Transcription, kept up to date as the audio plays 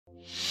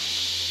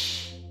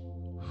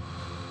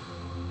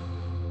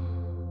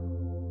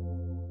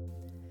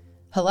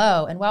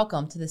Hello and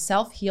welcome to the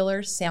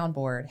Self-Healers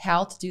Soundboard,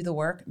 How to Do the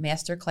Work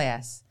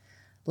Masterclass.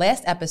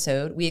 Last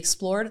episode, we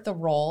explored the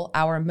role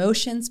our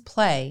emotions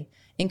play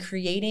in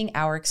creating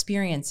our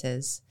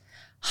experiences,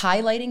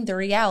 highlighting the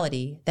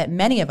reality that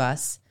many of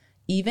us,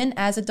 even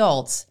as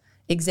adults,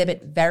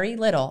 exhibit very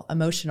little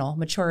emotional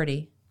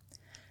maturity.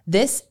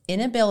 This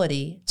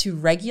inability to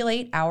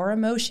regulate our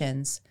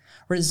emotions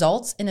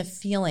results in a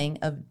feeling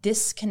of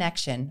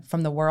disconnection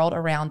from the world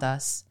around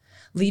us,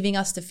 leaving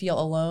us to feel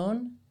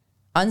alone,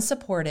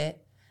 unsupported,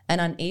 and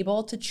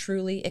unable to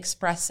truly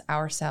express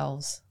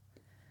ourselves.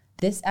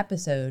 This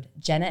episode,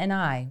 Jenna and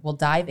I will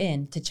dive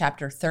into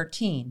Chapter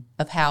 13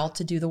 of How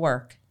to Do the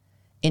Work,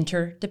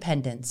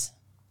 Interdependence.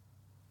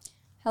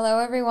 Hello,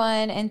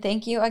 everyone, and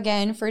thank you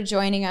again for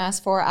joining us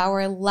for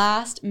our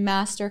last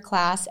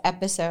masterclass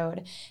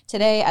episode.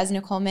 Today, as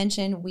Nicole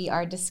mentioned, we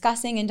are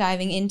discussing and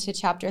diving into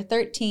Chapter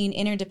 13,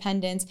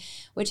 Interdependence,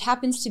 which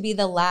happens to be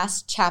the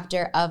last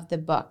chapter of the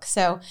book.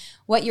 So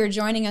what you're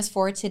joining us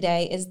for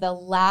today is the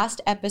last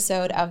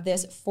episode of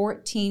this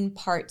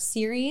 14-part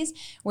series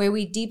where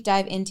we deep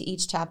dive into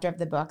each chapter of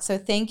the book. So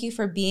thank you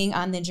for being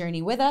on the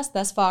journey with us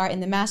thus far in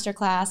the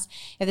masterclass.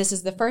 If this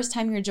is the first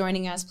time you're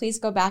joining us, please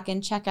go back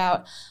and check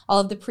out all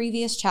of the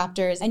previous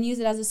chapters and use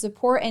it as a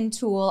support and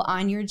tool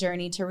on your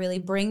journey to really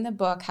bring the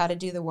book, How to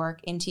Do the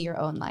Work, into your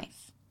own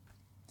life.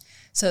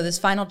 So this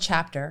final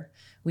chapter,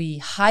 we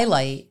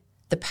highlight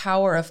the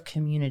power of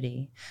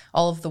community.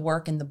 All of the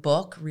work in the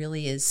book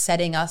really is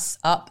setting us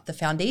up the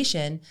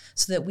foundation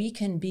so that we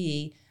can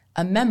be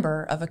a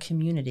member of a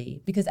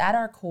community. Because at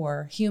our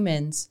core,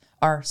 humans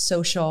are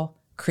social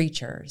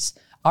creatures.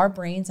 Our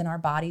brains and our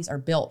bodies are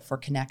built for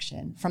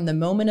connection. From the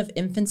moment of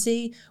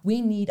infancy,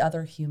 we need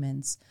other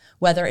humans,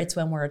 whether it's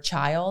when we're a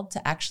child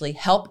to actually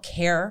help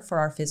care for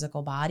our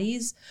physical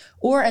bodies,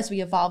 or as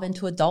we evolve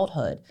into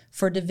adulthood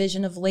for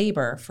division of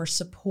labor, for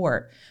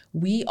support.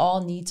 We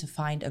all need to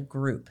find a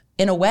group.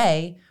 In a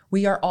way,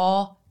 we are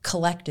all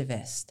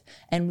collectivist,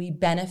 and we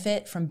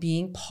benefit from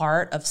being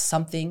part of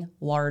something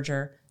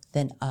larger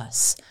than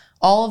us.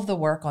 All of the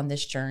work on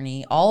this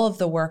journey, all of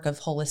the work of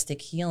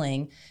holistic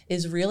healing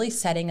is really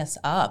setting us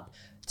up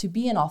to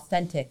be an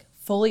authentic,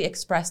 fully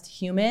expressed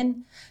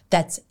human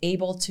that's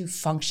able to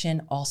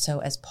function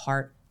also as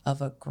part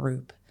of a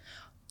group.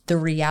 The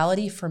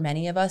reality for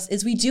many of us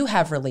is we do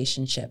have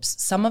relationships.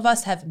 Some of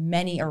us have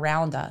many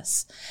around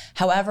us.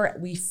 However,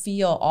 we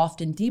feel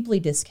often deeply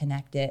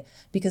disconnected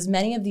because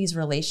many of these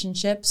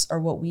relationships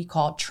are what we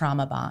call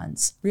trauma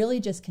bonds, really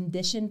just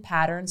conditioned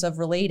patterns of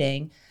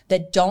relating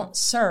that don't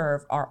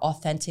serve our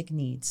authentic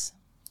needs.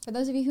 For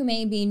those of you who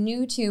may be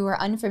new to or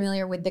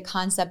unfamiliar with the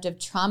concept of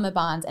trauma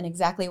bonds and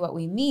exactly what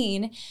we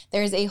mean,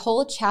 there's a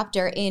whole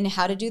chapter in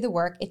How to Do the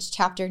Work. It's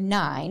chapter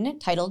 9,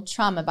 titled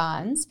Trauma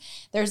Bonds.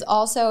 There's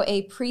also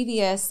a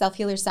previous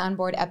Self-Healer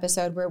Soundboard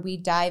episode where we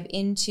dive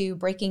into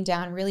breaking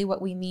down really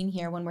what we mean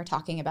here when we're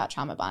talking about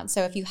trauma bonds.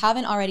 So if you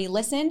haven't already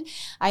listened,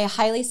 I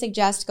highly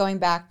suggest going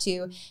back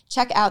to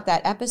check out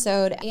that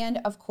episode and,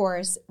 of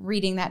course,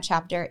 reading that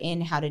chapter in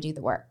How to Do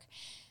the Work.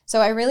 So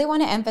I really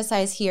want to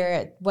emphasize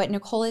here what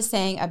Nicole is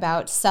saying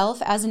about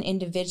self as an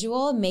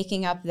individual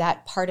making up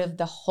that part of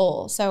the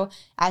whole. So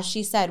as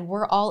she said,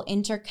 we're all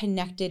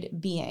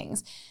interconnected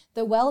beings.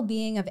 The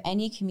well-being of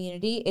any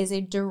community is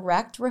a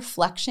direct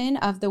reflection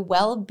of the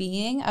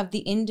well-being of the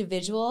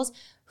individuals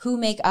who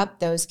make up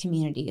those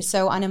communities.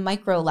 So on a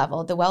micro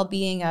level, the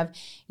well-being of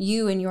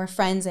you and your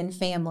friends and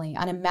family.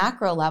 On a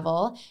macro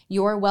level,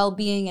 your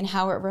well-being and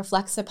how it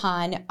reflects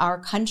upon our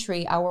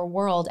country, our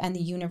world, and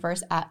the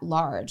universe at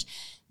large.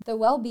 The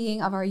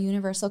well-being of our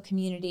universal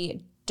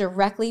community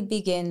directly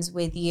begins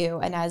with you.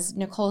 And as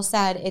Nicole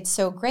said, it's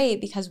so great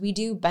because we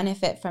do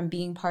benefit from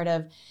being part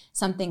of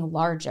something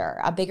larger,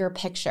 a bigger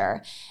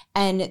picture.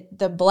 And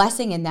the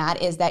blessing in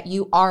that is that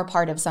you are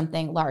part of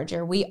something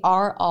larger. We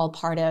are all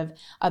part of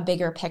a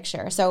bigger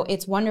picture. So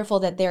it's wonderful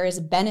that there is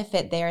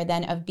benefit there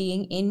then of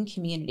being in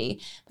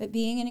community, but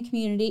being in a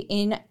community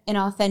in an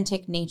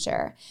authentic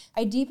nature.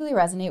 I deeply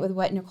resonate with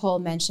what Nicole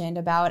mentioned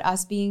about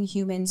us being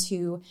humans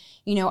who,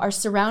 are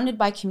surrounded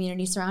by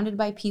community, surrounded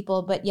by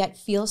people, but yet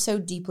feel so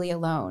deeply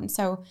alone.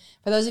 So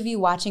for those of you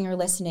watching or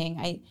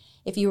listening,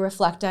 if you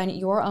reflect on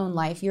your own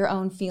life, your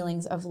own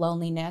feelings of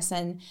loneliness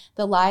and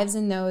the lives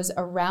in those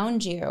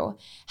around you,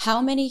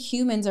 how many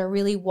humans are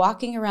really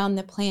walking around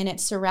the planet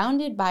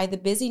surrounded by the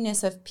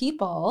busyness of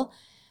people,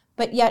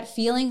 but yet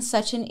feeling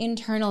such an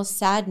internal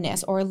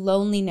sadness or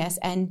loneliness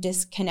and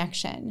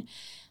disconnection?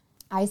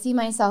 I see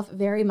myself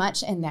very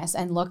much in this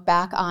and look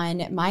back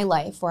on my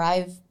life where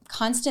I've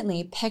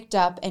constantly picked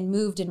up and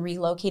moved and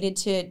relocated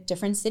to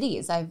different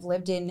cities. I've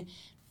lived in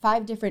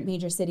 5 different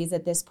major cities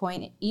at this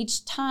point.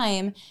 Each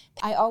time,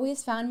 I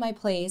always found my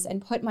place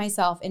and put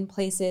myself in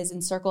places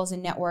and circles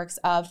and networks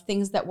of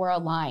things that were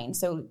aligned.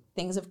 So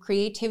things of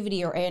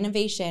creativity or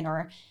innovation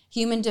or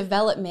human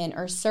development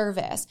or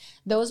service.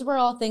 Those were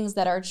all things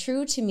that are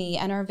true to me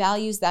and are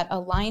values that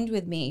aligned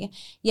with me.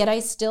 Yet I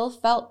still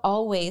felt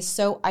always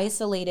so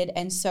isolated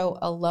and so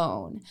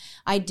alone.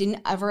 I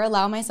didn't ever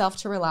allow myself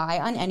to rely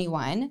on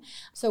anyone.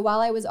 So while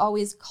I was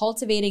always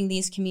cultivating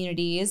these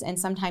communities and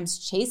sometimes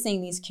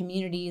chasing these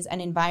communities and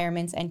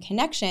environments and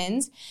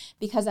connections,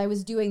 because I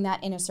was doing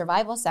that in a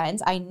survival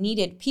sense, I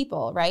needed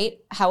people, right?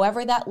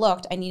 However that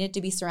looked, I needed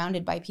to be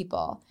surrounded by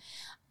people.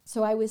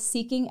 So I was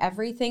seeking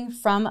everything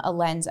from a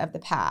lens of the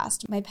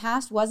past. My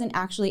past wasn't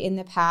actually in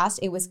the past.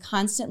 It was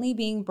constantly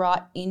being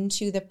brought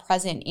into the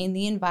present in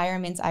the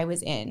environments I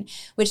was in,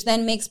 which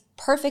then makes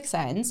perfect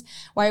sense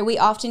why we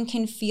often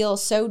can feel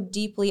so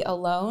deeply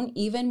alone,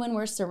 even when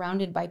we're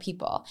surrounded by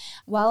people.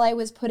 While I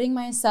was putting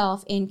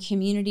myself in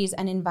communities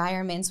and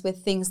environments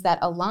with things that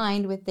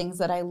aligned with things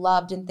that I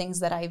loved and things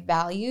that I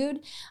valued,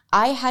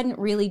 I hadn't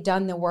really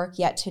done the work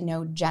yet to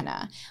know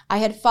Jenna. I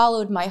had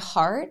followed my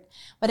heart,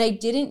 but I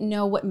didn't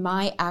know what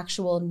my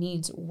actual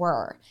needs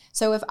were.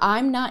 So if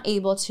I'm not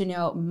able to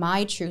know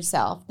my true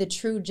self, the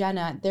true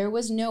Jenna, there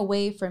was no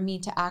way for me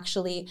to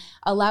actually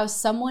allow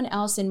someone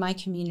else in my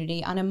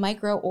community on a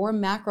micro or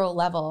macro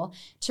level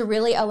to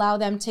really allow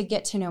them to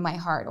get to know my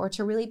heart or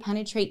to really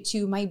penetrate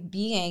to my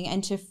being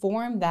and to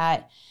form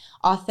that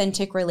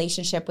authentic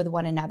relationship with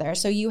one another.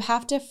 So you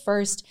have to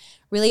first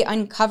really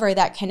uncover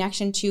that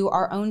connection to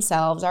our own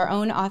selves, our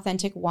own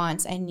authentic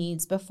wants and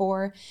needs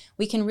before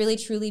we can really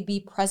truly be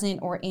present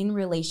or in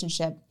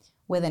relationship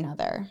with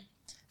another.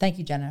 Thank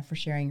you, Jenna, for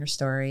sharing your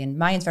story. And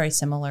mine's very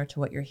similar to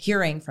what you're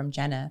hearing from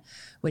Jenna,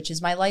 which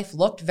is my life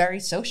looked very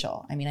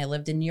social. I mean, I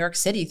lived in New York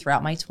City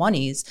throughout my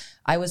 20s.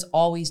 I was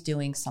always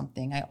doing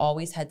something. I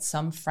always had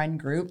some friend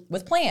group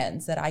with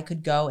plans that I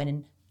could go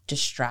and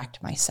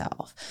distract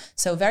myself.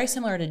 So very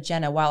similar to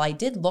Jenna, while I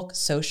did look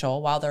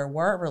social, while there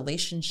were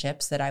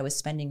relationships that I was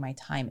spending my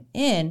time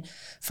in,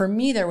 for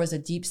me, there was a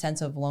deep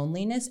sense of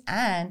loneliness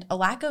and a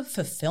lack of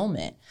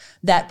fulfillment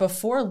that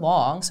before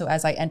long, so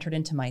as I entered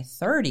into my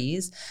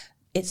 30s,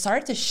 it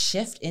started to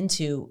shift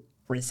into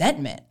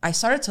resentment. I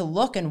started to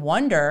look and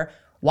wonder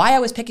why I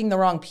was picking the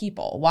wrong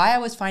people, why I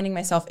was finding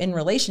myself in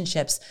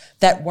relationships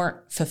that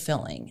weren't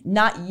fulfilling,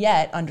 not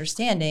yet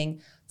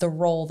understanding the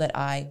role that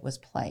I was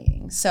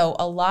playing. So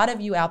a lot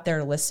of you out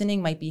there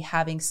listening might be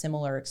having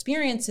similar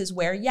experiences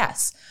where,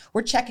 yes,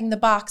 we're checking the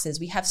boxes.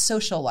 We have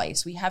social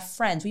lives, we have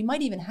friends, we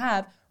might even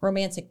have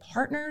romantic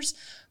partners.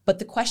 But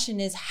the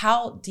question is,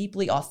 how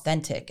deeply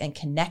authentic and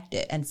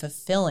connected and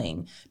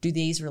fulfilling do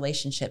these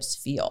relationships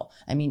feel?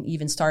 I mean,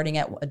 even starting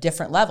at a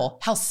different level,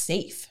 how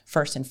safe,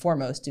 first and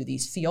foremost, do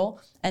these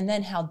feel? And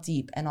then how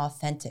deep and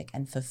authentic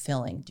and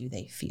fulfilling do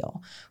they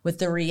feel? With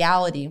the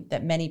reality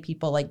that many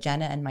people like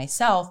Jenna and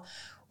myself,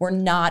 we're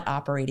not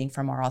operating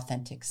from our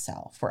authentic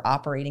self. We're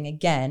operating,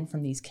 again,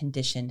 from these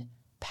conditioned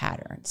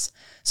patterns.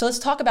 So let's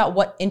talk about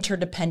what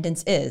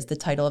interdependence is, the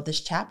title of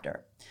this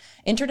chapter.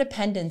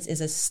 Interdependence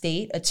is a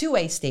state, a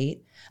two-way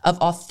state of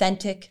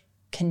authentic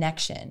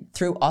connection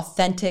through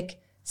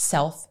authentic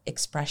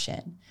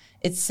self-expression.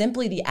 It's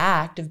simply the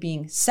act of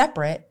being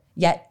separate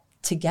yet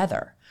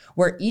together,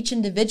 where each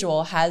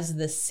individual has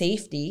the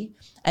safety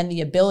and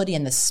the ability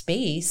and the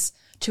space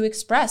to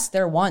express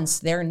their wants,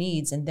 their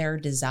needs, and their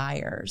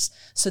desires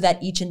so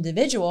that each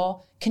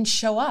individual can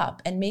show up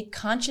and make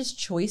conscious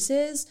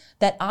choices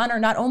that honor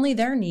not only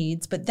their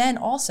needs, but then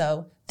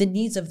also the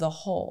needs of the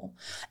whole.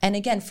 And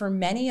again, for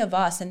many of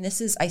us, and this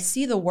is, I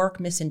see the work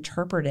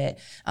misinterpreted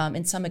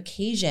in some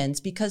occasions,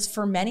 because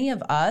for many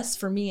of us,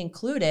 for me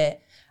included,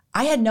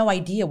 I had no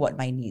idea what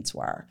my needs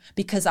were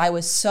because I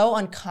was so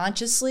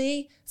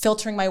unconsciously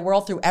filtering my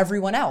world through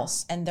everyone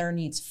else and their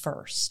needs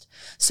first.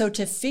 So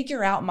to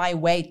figure out my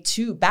way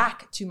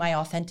back to my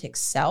authentic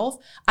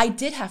self, I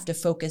did have to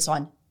focus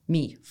on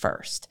me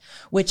first,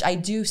 which I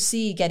do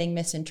see getting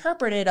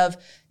misinterpreted of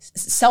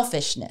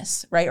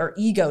selfishness, right? Or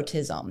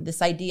egotism,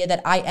 this idea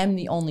that I am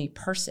the only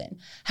person.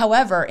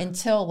 However,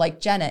 until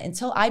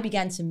I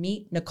began to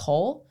meet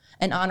Nicole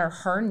and honor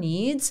her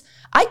needs,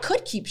 I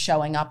could keep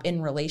showing up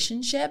in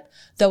relationship,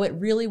 though it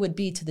really would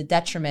be to the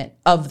detriment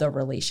of the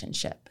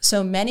relationship.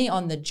 So many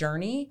on the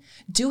journey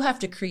do have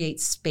to create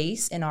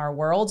space in our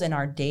worlds and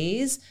our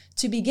days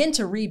to begin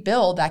to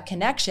rebuild that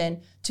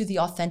connection to the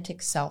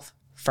authentic self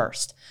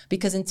first.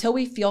 Because until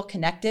we feel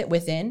connected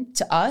within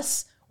to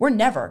us, we're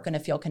never going to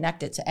feel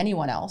connected to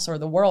anyone else or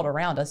the world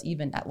around us,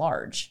 even at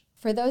large.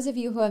 For those of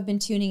you who have been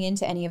tuning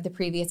into any of the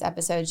previous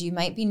episodes, you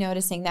might be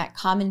noticing that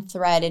common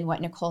thread in what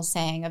Nicole's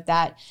saying of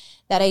that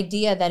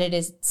idea that it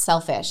is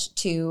selfish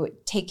to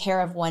take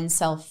care of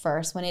oneself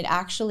first, when it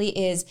actually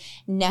is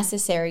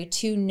necessary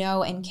to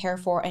know and care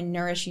for and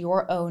nourish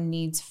your own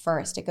needs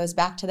first. It goes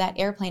back to that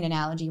airplane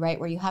analogy, right?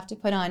 Where you have to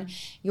put on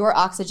your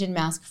oxygen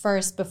mask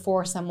first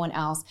before someone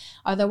else.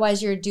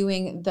 Otherwise, you're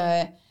doing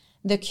the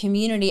the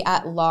community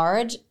at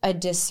large a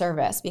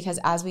disservice, because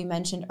as we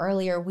mentioned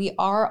earlier, we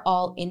are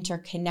all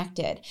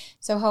interconnected.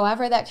 So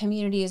however that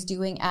community is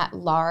doing at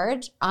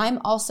large, I'm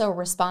also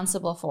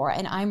responsible for,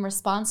 and I'm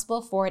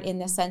responsible for it in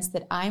the sense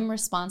that I'm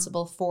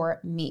responsible for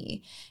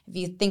me. If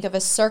you think of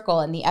a circle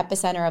and the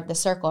epicenter of the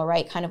circle,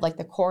 right, kind of like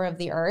the core of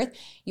the earth,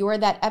 you're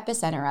that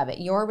epicenter of it.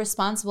 You're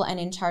responsible and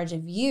in charge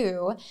of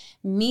you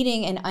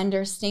meeting and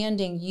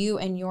understanding you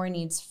and your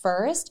needs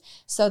first,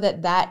 so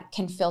that that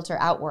can filter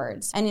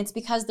outwards. And it's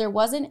because there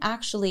wasn't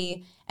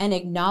actually an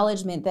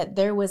acknowledgement that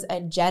there was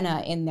a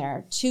Jenna in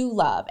there to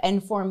love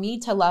and for me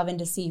to love and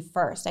to see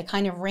first. I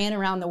kind of ran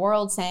around the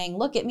world saying,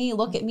 look at me,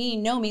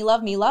 know me,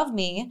 love me, love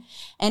me.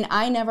 And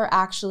I never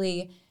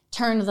actually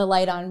turned the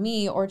light on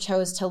me or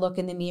chose to look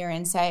in the mirror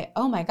and say,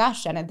 oh my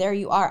gosh, Jenna, there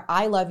you are.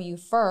 I love you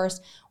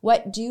first.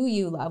 What do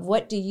you love?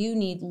 What do you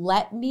need?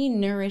 Let me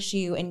nourish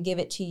you and give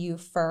it to you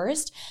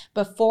first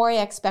before I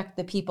expect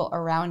the people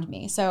around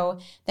me. So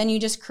then you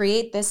just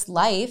create this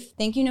life.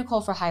 Thank you, Nicole,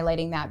 for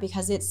highlighting that,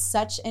 because it's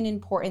such an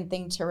important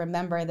thing to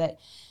remember, that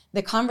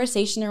the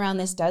conversation around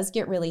this does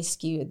get really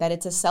skewed, that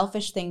it's a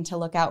selfish thing to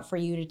look out for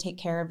you, to take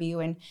care of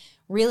you. And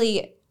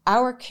really,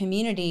 our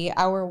community,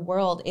 our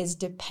world is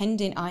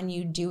dependent on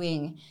you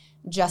doing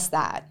just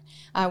that,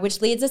 which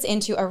leads us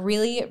into a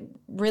really,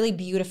 really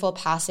beautiful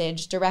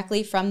passage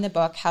directly from the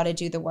book, How to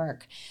Do the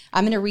Work.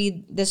 I'm going to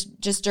read this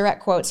just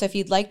direct quote. So if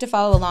you'd like to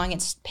follow along,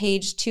 it's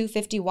page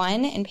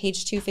 251 and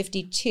page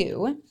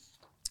 252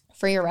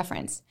 for your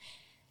reference.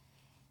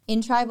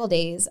 In tribal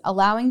days,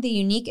 allowing the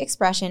unique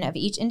expression of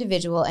each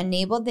individual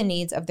enabled the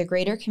needs of the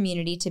greater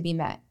community to be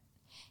met.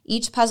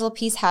 Each puzzle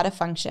piece had a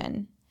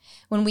function.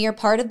 When we are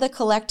part of the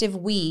collective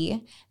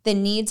we, the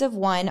needs of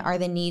one are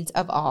the needs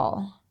of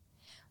all.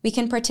 We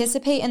can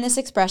participate in this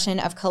expression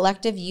of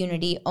collective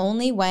unity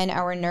only when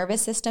our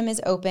nervous system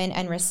is open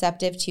and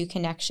receptive to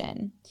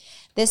connection.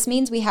 This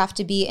means we have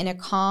to be in a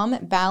calm,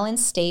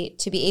 balanced state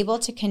to be able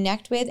to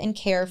connect with and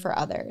care for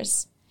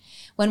others.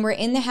 When we're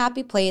in the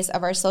happy place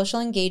of our social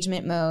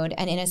engagement mode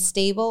and in a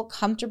stable,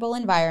 comfortable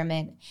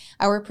environment,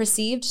 our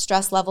perceived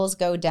stress levels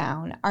go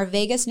down, our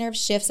vagus nerve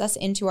shifts us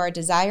into our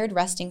desired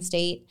resting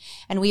state,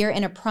 and we are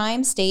in a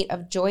prime state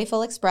of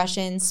joyful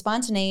expression,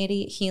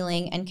 spontaneity,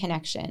 healing, and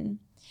connection.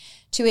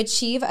 To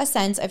achieve a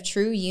sense of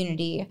true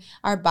unity,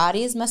 our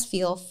bodies must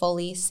feel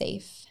fully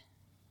safe.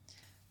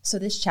 So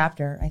this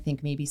chapter, I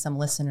think maybe some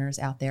listeners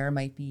out there it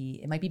might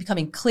be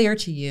becoming clear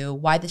to you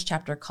why this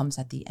chapter comes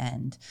at the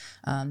end.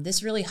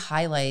 This really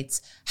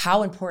highlights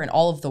how important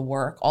all of the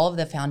work, all of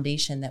the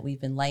foundation that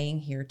we've been laying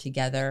here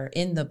together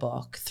in the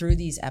book, through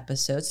these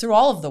episodes, through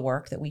all of the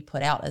work that we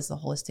put out as the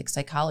holistic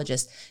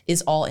psychologist,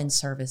 is all in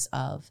service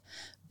of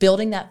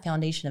building that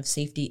foundation of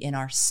safety in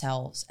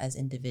ourselves as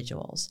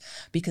individuals,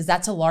 because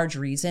that's a large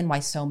reason why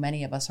so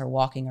many of us are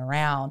walking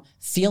around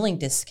feeling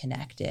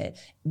disconnected,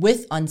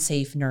 with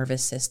unsafe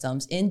nervous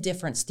systems, in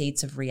different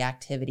states of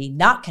reactivity,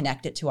 not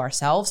connected to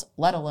ourselves,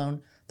 let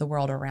alone the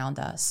world around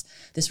us.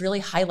 This really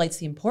highlights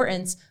the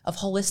importance of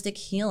holistic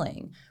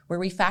healing, where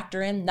we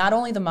factor in not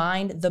only the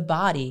mind, the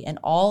body, and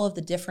all of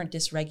the different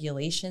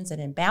dysregulations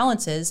and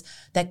imbalances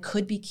that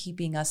could be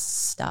keeping us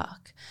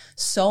stuck.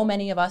 So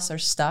many of us are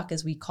stuck,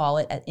 as we call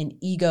it, in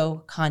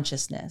ego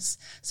consciousness.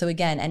 So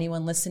again,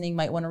 anyone listening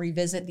might want to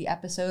revisit the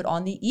episode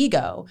on the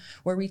ego,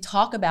 where we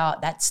talk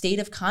about that state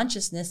of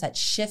consciousness that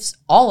shifts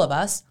all of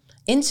us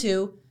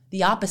into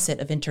the opposite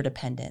of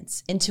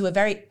interdependence, into a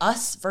very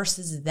us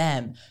versus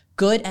them,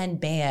 good and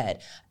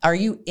bad. Are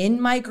you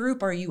in my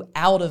group or are you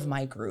out of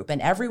my group?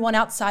 And everyone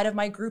outside of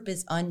my group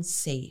is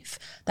unsafe.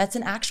 That's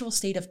an actual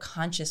state of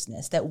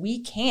consciousness that we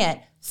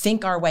can't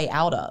think our way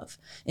out of.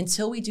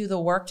 Until we do the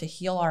work to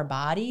heal our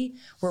body,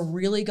 we're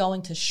really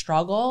going to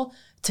struggle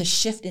to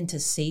shift into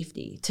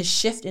safety, to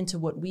shift into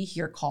what we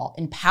here call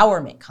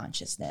empowerment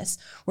consciousness,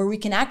 where we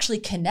can actually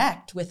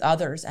connect with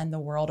others and the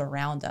world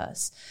around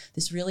us.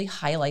 This really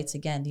highlights,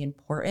 again, the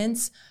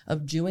importance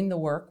of doing the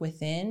work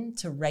within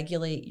to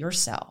regulate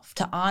yourself,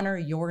 to honor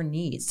your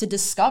needs, to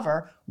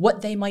discover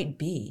what they might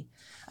be.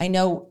 I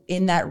know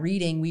in that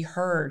reading we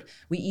heard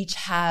we each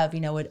have,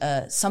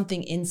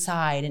 something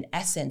inside, an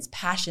essence,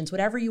 passions,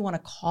 whatever you want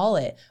to call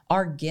it,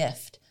 our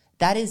gift.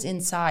 That is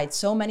inside.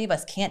 So many of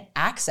us can't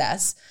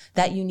access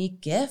that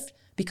unique gift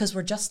because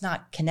we're just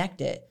not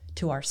connected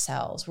to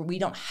ourselves, where we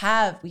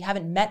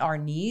haven't met our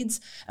needs,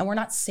 and we're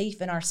not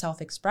safe in our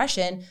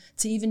self-expression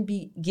to even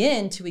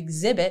begin to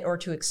exhibit or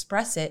to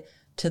express it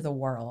to the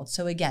world.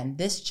 So again,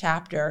 this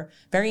chapter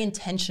very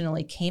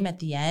intentionally came at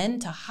the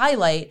end to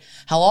highlight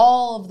how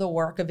all of the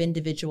work of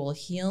individual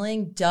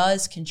healing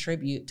does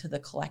contribute to the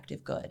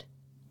collective good.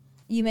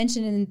 You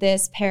mentioned in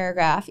this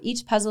paragraph,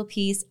 each puzzle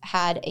piece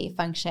had a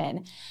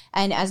function.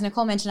 And as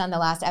Nicole mentioned on the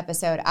last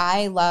episode,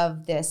 I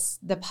love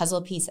the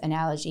puzzle piece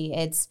analogy.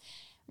 It's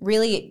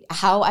really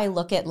how I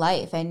look at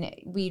life. And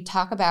we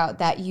talk about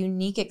that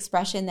unique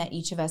expression that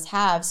each of us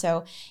have.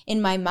 So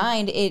in my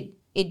mind,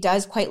 it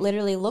does quite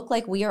literally look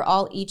like we are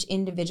all each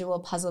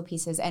individual puzzle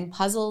pieces. And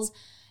puzzles,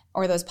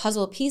 or those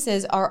puzzle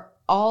pieces, are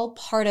all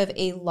part of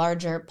a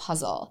larger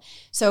puzzle.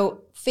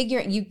 So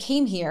you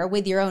came here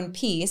with your own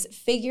piece.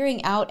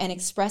 Figuring out and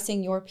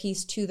expressing your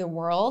piece to the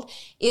world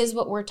is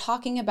what we're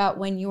talking about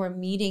when you're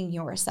meeting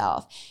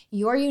yourself.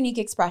 Your unique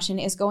expression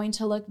is going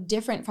to look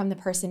different from the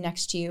person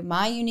next to you.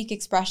 My unique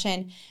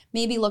expression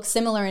maybe looks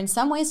similar in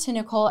some ways to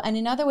Nicole, and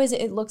in other ways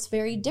it looks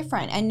very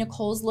different. And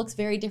Nicole's looks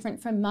very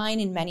different from mine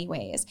in many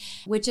ways,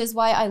 which is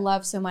why I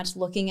love so much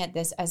looking at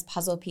this as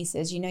puzzle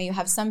pieces. You know, you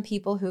have some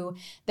people who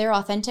their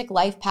authentic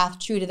life path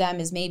true to them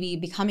is maybe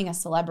becoming a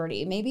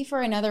celebrity. Maybe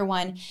for another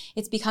one,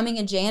 it's becoming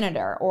a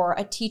janitor or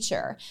a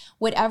teacher.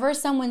 Whatever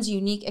someone's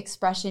unique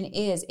expression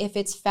is, if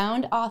it's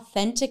found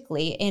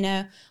authentically in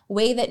a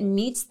way that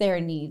meets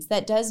their needs,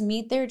 that does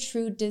meet their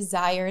true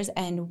desires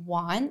and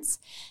wants,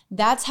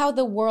 that's how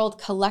the world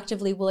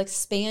collectively will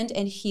expand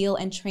and heal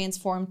and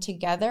transform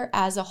together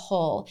as a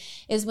whole,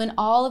 is when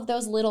all of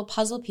those little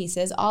puzzle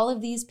pieces, all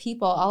of these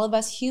people, all of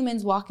us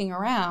humans walking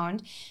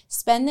around,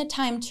 spend the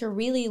time to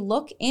really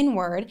look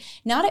inward,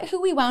 not at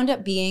who we wound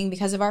up being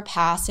because of our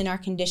past and our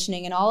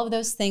conditioning and all of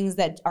those things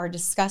that are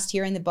discussed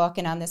here in the book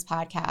and on this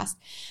podcast,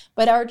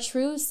 but our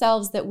true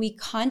selves that we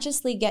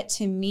consciously get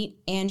to meet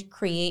and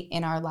create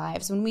in our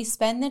lives. When we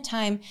spend the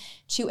time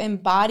to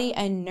embody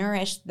and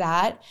nourish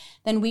that,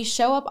 then we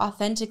show up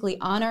authentically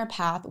on our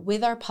path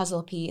with our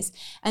puzzle piece.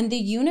 And the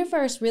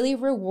universe really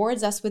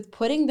rewards us with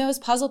putting those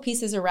puzzle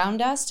pieces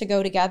around us to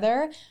go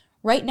together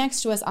right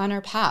next to us on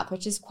our path,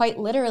 which is quite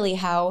literally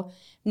how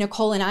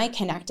Nicole and I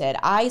connected.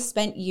 I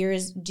spent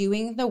years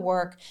doing the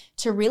work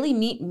to really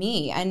meet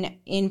me. And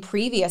in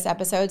previous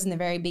episodes in the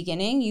very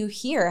beginning, you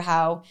hear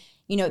how,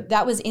 you know,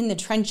 that was in the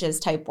trenches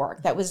type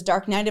work. That was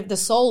dark night of the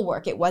soul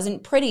work. It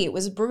wasn't pretty. It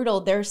was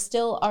brutal. There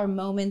still are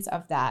moments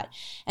of that.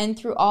 And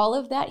through all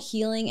of that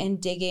healing and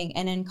digging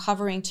and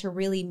uncovering to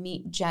really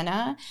meet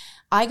Jenna,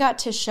 I got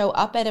to show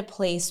up at a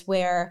place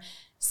where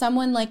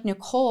someone like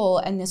Nicole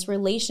and this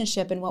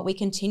relationship and what we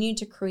continue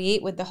to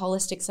create with the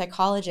holistic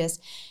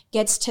psychologist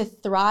gets to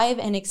thrive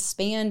and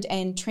expand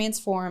and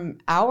transform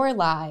our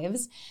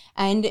lives.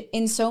 And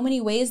in so many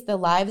ways, the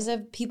lives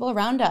of people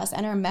around us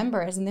and our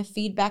members and the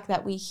feedback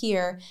that we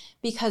hear,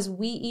 because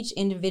we each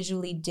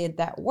individually did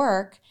that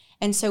work.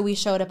 And so we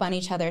showed up on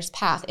each other's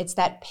path. It's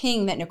that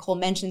ping that Nicole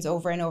mentions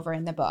over and over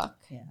in the book.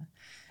 Yeah.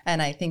 And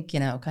I think,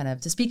 you know, kind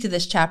of to speak to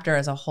this chapter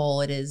as a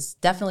whole, it is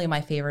definitely my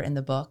favorite in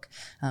the book.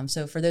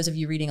 So for those of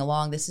you reading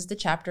along, this is the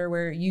chapter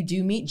where you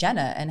do meet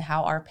Jenna and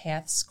how our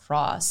paths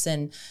cross.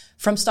 And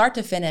from start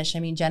to finish, I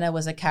mean, Jenna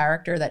was a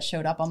character that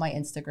showed up on my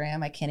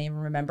Instagram. I can't even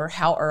remember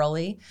how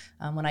early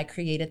when I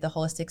created the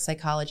Holistic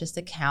Psychologist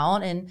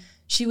account. And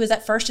she was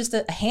at first just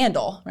a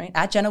handle, right,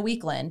 at Jenna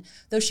Weekland,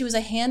 though she was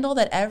a handle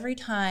that every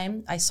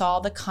time I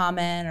saw the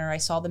comment or I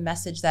saw the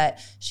message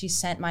that she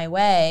sent my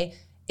way,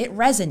 it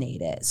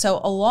resonated.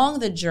 So along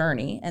the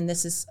journey, and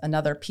this is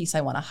another piece I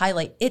want to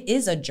highlight, it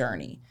is a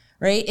journey,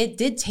 right? It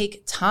did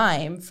take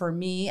time for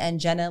me and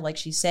Jenna, like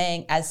she's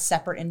saying, as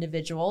separate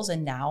individuals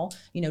and now,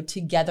 you know,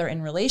 together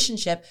in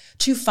relationship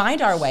to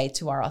find our way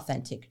to our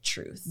authentic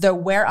truth. Though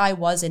where I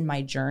was in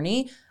my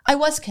journey, I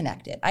was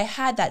connected. I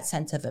had that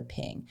sense of a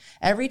ping.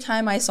 Every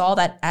time I saw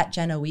that at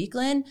Jenna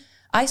Weekland,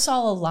 I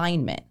saw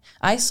alignment.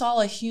 I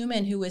saw a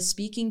human who was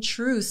speaking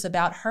truths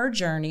about her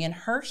journey and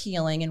her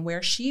healing and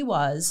where she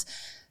was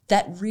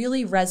that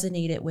really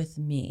resonated with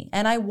me.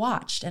 And I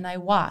watched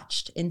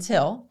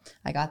until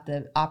I got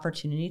the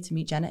opportunity to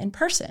meet Jenna in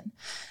person.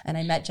 And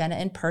I met Jenna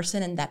in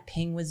person and that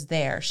ping was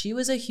there. She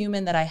was a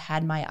human that I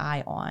had my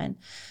eye on.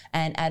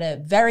 And at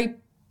a very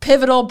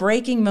pivotal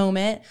breaking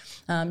moment,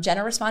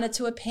 Jenna responded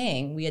to a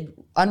ping. We had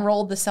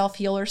unrolled the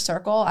self-healer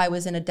circle. I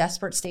was in a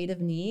desperate state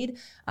of need.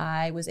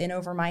 I was in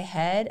over my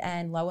head,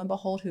 and lo and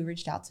behold, who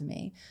reached out to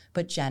me?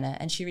 But Jenna.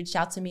 And she reached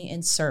out to me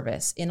in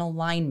service, in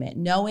alignment,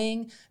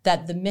 knowing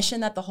that the mission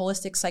that the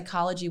holistic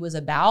psychology was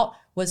about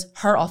was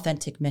her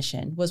authentic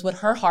mission, was what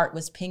her heart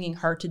was pinging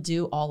her to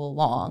do all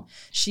along.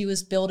 She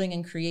was building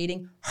and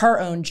creating her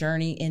own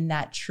journey in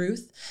that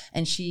truth,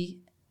 and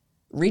she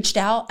reached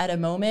out at a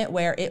moment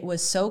where it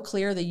was so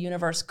clear the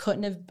universe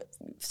couldn't have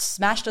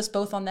smashed us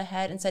both on the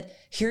head and said,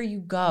 here you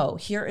go.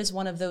 Here is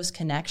one of those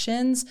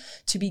connections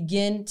to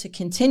begin to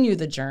continue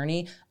the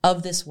journey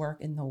of this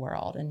work in the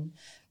world. And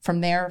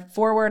from there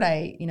forward,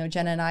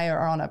 Jenna and I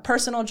are on a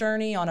personal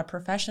journey, on a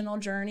professional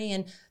journey.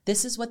 And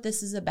this is what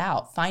this is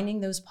about,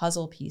 finding those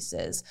puzzle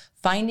pieces,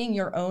 finding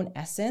your own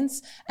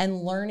essence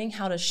and learning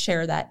how to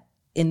share that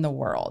in the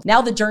world.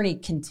 Now the journey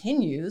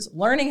continues,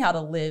 learning how to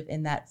live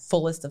in that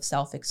fullest of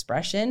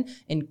self-expression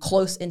in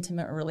close,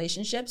 intimate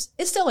relationships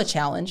is still a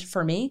challenge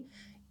for me.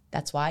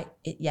 That's why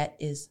it yet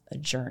is a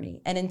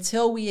journey. And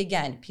until we,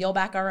 again, peel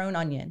back our own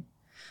onion,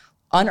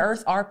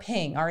 unearth our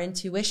ping, our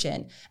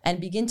intuition, and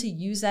begin to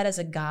use that as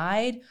a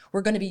guide,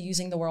 we're going to be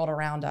using the world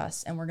around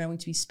us and we're going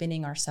to be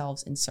spinning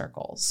ourselves in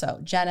circles. So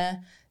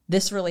Jenna,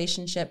 this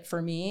relationship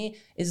for me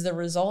is the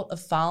result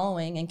of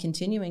following and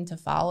continuing to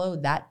follow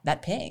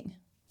that ping.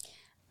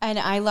 And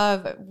I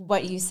love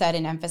what you said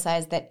and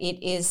emphasized that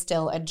it is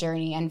still a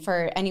journey. And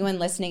for anyone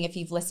listening, if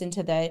you've listened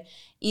to the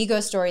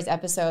Ego Stories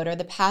episode or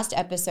the past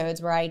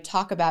episodes where I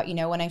talk about,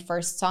 when I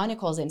first saw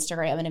Nicole's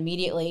Instagram and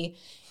immediately,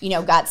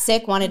 got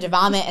sick, wanted to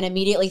vomit, and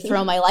immediately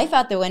throw my life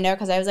out the window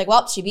because I was like,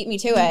 well, she beat me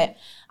to it.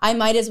 I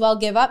might as well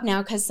give up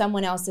now because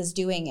someone else is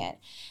doing it.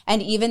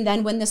 And even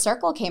then when the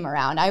circle came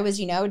around, I was,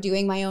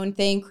 doing my own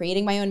thing,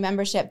 creating my own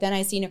membership. Then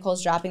I see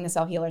Nicole's dropping the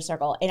Self-Healer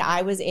Circle and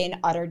I was in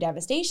utter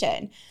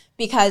devastation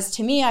because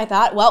to me, I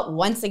thought, well,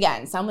 once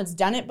again, someone's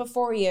done it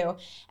before you.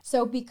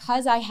 So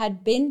because I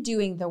had been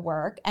doing the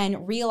work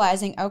and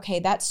realizing, okay,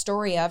 that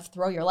story of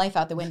throw your life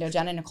out the window,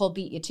 Jenna, Nicole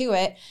beat you to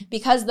it,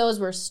 because those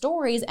were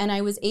stories and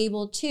I was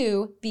able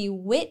to be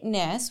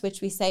witness,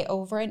 which we say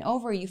over and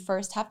over, you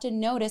first have to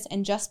notice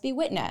and just be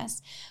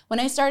witness. When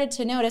I started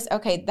to notice,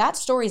 okay, that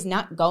story's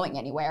not going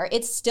anywhere.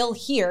 It's still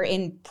here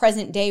in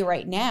present day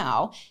right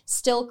now,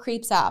 still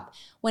creeps up.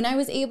 When I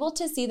was able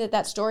to see that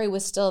that story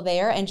was still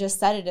there and just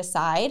set it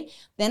aside,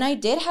 then I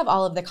did have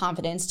all of the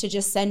confidence to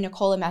just send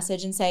Nicole a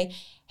message and say,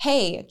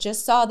 hey,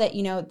 just saw that,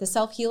 the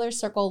Self-Healer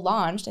Circle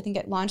launched. I think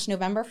it launched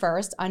November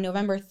 1st. On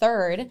November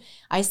 3rd,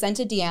 I sent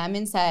a DM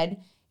and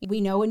said, we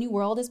know a new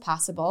world is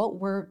possible.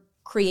 We're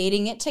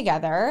creating it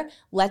together.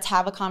 Let's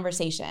have a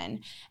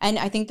conversation. And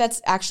I think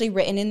that's actually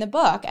written in the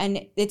book.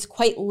 And it's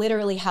quite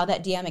literally how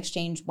that DM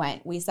exchange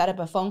went. We set up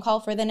a phone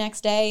call for the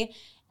next day,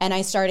 and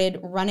I started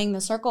running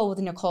the circle with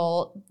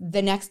Nicole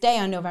the next day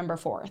on November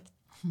 4th.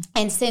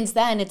 And since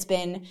then, it's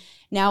been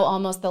now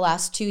almost the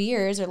last 2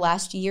 years or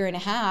last year and a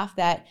half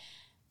that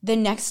the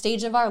next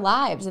stage of our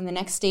lives and the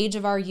next stage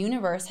of our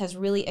universe has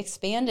really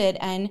expanded.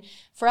 And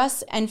for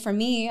us and for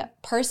me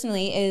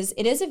personally,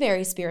 it is a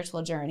very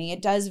spiritual journey.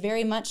 It does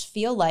very much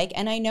feel like,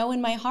 and I know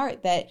in my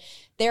heart that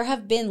there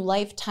have been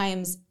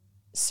lifetimes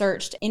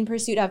searched in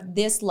pursuit of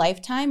this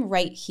lifetime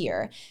right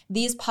here.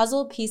 These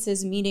puzzle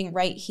pieces meeting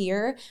right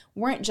here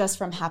weren't just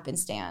from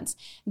happenstance.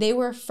 They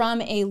were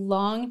from a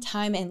long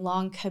time and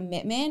long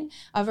commitment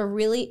of a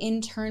really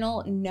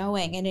internal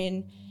knowing and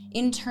an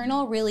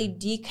internal really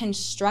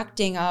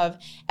deconstructing of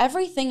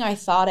everything I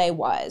thought I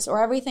was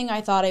or everything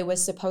I thought I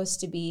was supposed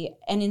to be,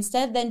 and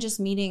instead then just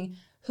meeting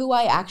who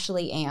I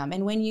actually am.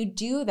 And when you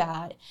do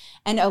that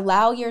and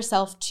allow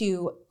yourself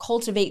to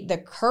cultivate the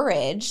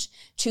courage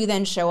to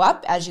then show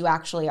up as you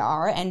actually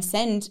are and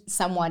send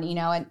someone,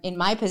 in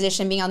my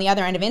position, being on the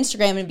other end of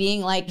Instagram and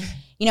being like,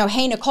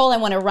 hey, Nicole, I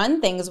want to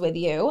run things with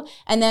you.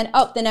 And then,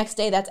 the next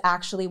day, that's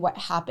actually what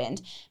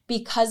happened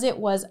because it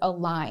was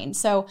aligned.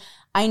 So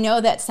I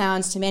know that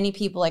sounds to many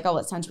people like, oh,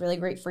 it sounds really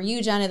great for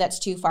you, Jenna. That's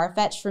too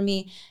far-fetched for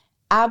me.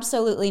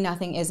 Absolutely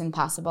nothing is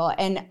impossible.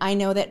 And I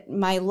know that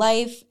my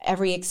life,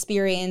 every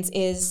experience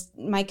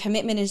my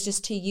commitment is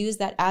just to use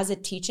that as a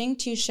teaching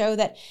to show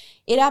that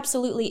it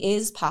absolutely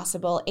is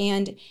possible.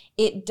 And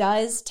it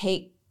does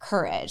take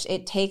courage.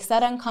 It takes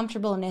that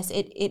uncomfortableness.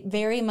 It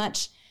very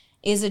much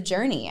is a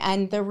journey.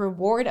 And the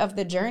reward of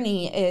the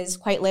journey is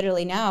quite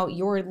literally now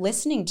you're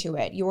listening to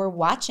it. You're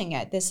watching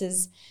it. This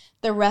is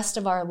the rest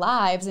of our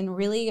lives and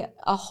really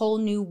a whole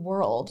new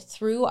world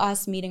through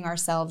us meeting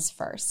ourselves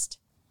first.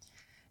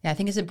 Yeah, I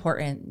think it's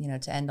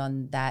important, to end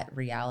on that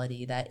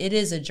reality that it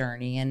is a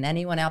journey. And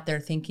anyone out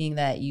there thinking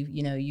that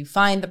you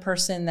find the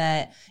person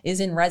that is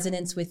in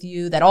resonance with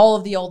you, that all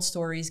of the old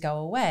stories go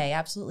away.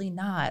 Absolutely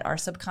not. Our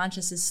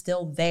subconscious is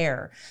still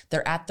there.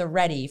 They're at the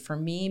ready. For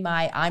me,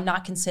 my I'm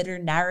not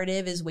considered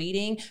narrative is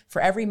waiting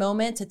for every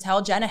moment to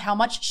tell Jenna how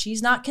much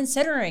she's not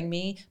considering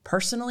me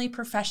personally,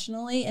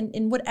 professionally, and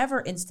in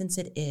whatever instance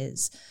it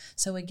is.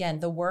 So again,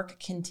 the work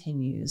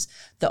continues.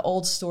 The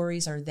old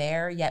stories are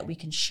there, yet we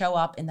can show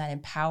up in that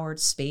empowered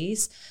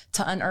space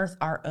to unearth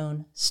our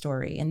own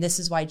story. And this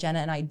is why Jenna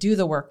and I do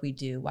the work we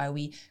do, why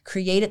we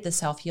created the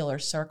Self-Healer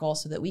Circle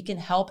so that we can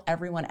help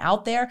everyone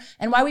out there,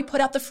 and why we put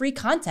out the free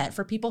content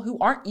for people who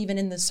aren't even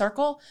in the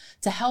circle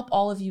to help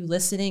all of you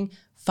listening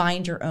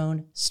find your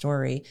own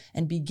story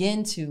and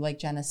begin to, like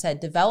Jenna said,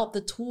 develop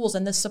the tools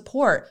and the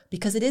support,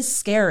 because it is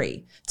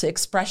scary to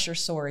express your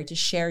story, to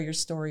share your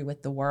story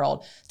with the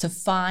world, to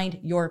find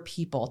your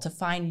people, to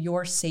find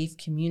your safe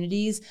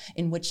communities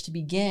in which to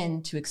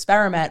begin to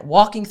experiment,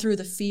 walking through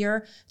the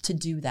fear to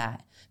do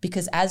that.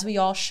 Because as we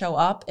all show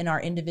up in our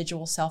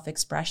individual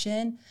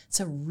self-expression, it's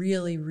a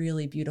really,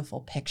 really beautiful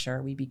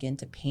picture we begin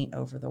to paint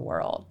over the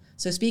world.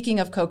 So speaking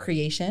of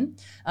co-creation,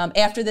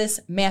 after this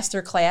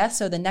masterclass,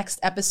 so the next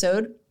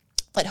episode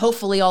that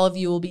hopefully all of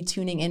you will be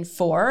tuning in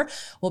for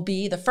will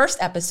be the first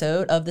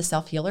episode of the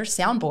Self-Healer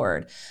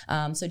Soundboard.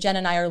 So Jen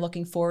and I are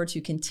looking forward to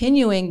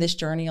continuing this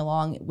journey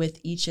along with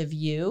each of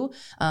you.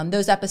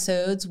 Those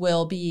episodes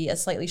will be a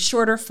slightly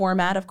shorter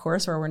format, of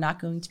course, where we're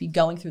not going to be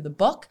going through the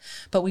book,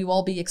 but we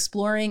will be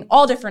exploring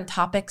all different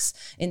topics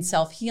in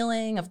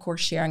self-healing, of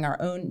course, sharing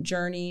our own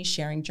journey,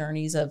 sharing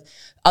journeys of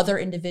other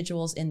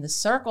individuals in the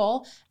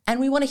circle. And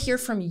we want to hear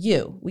from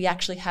you. We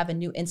actually have a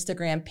new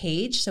Instagram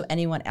page. So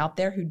anyone out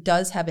there who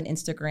does have an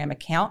Instagram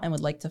account and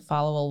would like to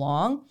follow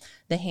along,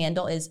 The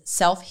handle is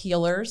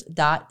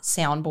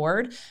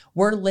selfhealers.soundboard.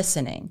 We're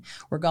listening.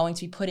 We're going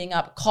to be putting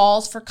up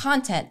calls for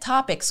content,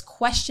 topics,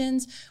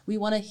 questions. We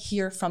want to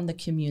hear from the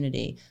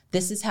community.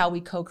 This is how we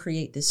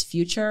co-create this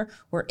future.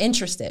 We're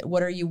interested.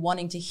 What are you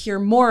wanting to hear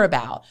more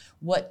about?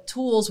 What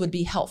tools would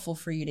be helpful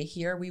for you to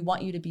hear? We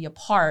want you to be a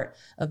part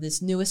of this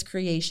newest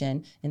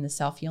creation in the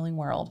self-healing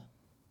world.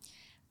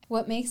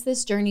 What makes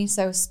this journey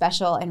so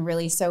special and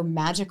really so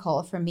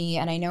magical for me,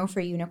 and I know for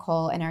you,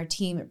 Nicole, and our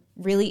team,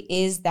 really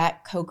is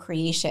that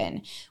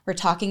co-creation. We're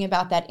talking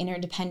about that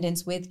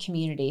interdependence with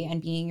community and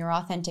being your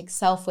authentic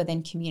self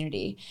within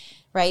community,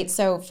 right?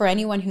 So for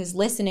anyone who's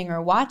listening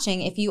or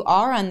watching, if you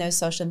are on those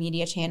social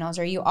media channels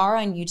or you are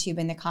on YouTube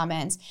in the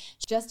comments,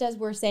 just as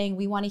we're saying,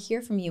 we want to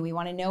hear from you, we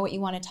want to know what you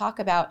want to talk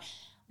about,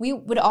 we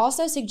would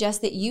also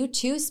suggest that you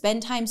too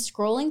spend time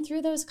scrolling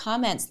through those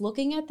comments,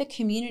 looking at the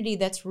community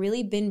that's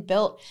really been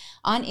built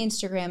on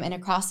Instagram and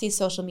across these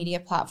social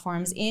media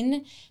platforms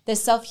in the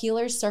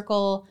Self-Healers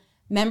Circle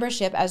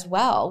membership as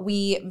well.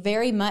 We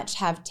very much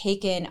have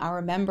taken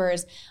our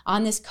members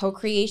on this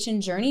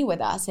co-creation journey with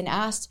us and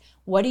asked,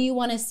 what do you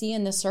want to see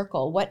in the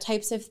circle? What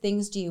types of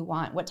things do you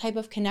want? What type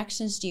of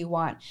connections do you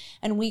want?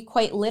 And we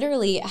quite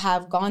literally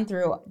have gone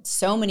through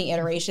so many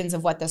iterations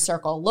of what the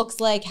circle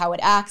looks like, how it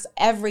acts.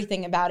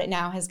 Everything about it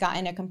now has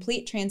gotten a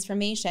complete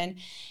transformation.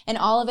 And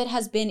all of it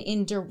has been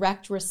in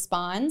direct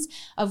response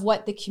of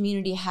what the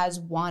community has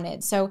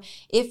wanted. So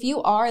if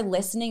you are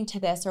listening to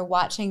this or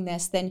watching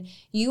this, then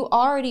you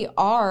already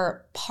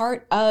are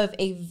part of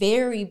a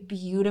very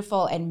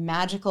beautiful and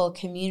magical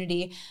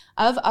community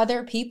of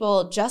other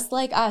people just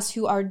like us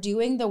who are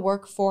doing the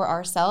work for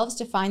ourselves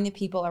to find the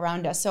people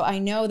around us. So I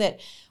know that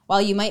while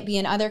you might be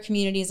in other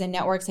communities and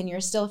networks and you're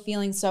still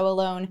feeling so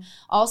alone,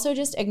 also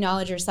just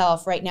acknowledge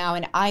yourself right now.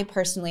 And I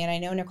personally, and I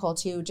know Nicole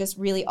too, just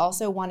really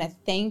also want to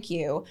thank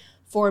you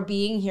for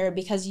being here,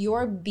 because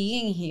your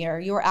being here,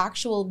 your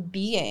actual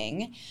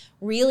being,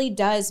 really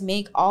does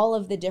make all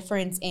of the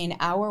difference in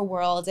our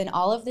world and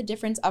all of the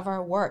difference of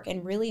our work,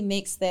 and really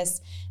makes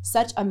this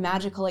such a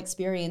magical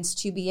experience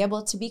to be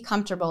able to be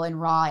comfortable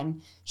and raw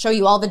and show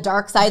you all the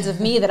dark sides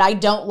of me that I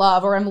don't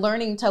love or I'm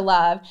learning to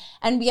love,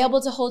 and be able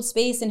to hold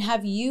space and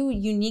have you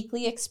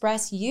uniquely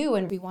express you.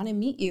 And we want to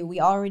meet you. We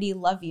already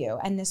love you.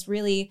 And this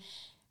really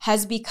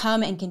has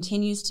become and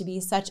continues to be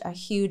such a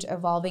huge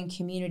evolving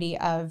community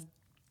of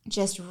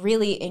just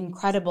really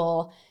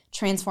incredible,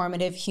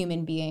 transformative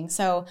human being.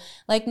 So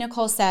like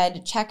Nicole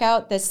said, check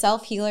out the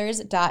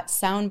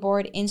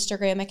selfhealers.soundboard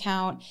Instagram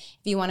account if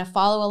you want to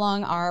follow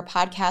along our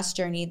podcast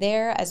journey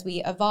there as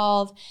we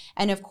evolve.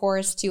 And of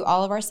course, to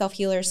all of our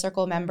Self-Healers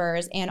Circle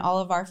members and all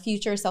of our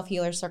future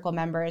Self-Healers Circle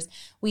members,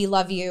 we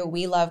love you.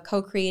 We love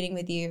co-creating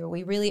with you.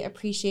 We really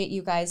appreciate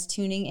you guys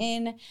tuning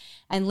in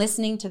and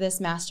listening to this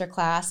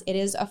masterclass. It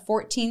is a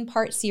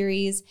 14-part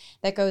series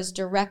that goes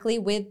directly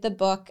with the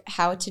book,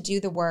 How to Do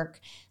the Work.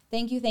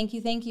 Thank you, thank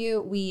you, thank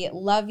you. We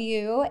love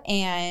you,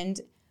 and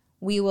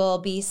we will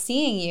be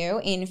seeing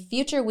you in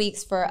future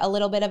weeks for a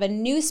little bit of a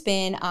new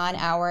spin on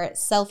our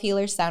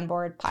Self-Healers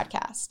Soundboard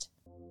podcast.